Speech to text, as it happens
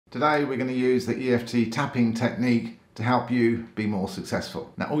Today we're going to use the EFT tapping technique to help you be more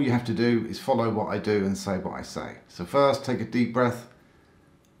successful. Now all you have to do is follow what I do and say what I say. So first, take a deep breath,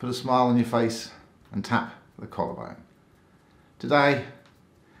 put a smile on your face and tap the collarbone. Today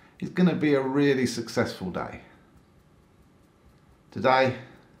is going to be a really successful day. Today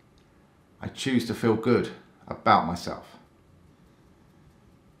I choose to feel good about myself.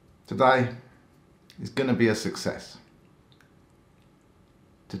 Today is going to be a success.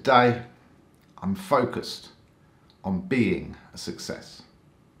 Today, I'm focused on being a success.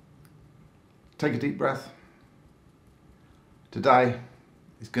 Take a deep breath. Today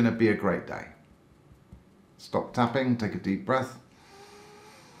is going to be a great day. Stop tapping, take a deep breath.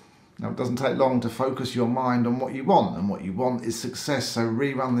 Now it doesn't take long to focus your mind on what you want, and what you want is success. So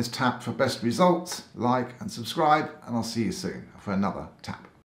rerun this tap for best results, like and subscribe, and I'll see you soon for another tap.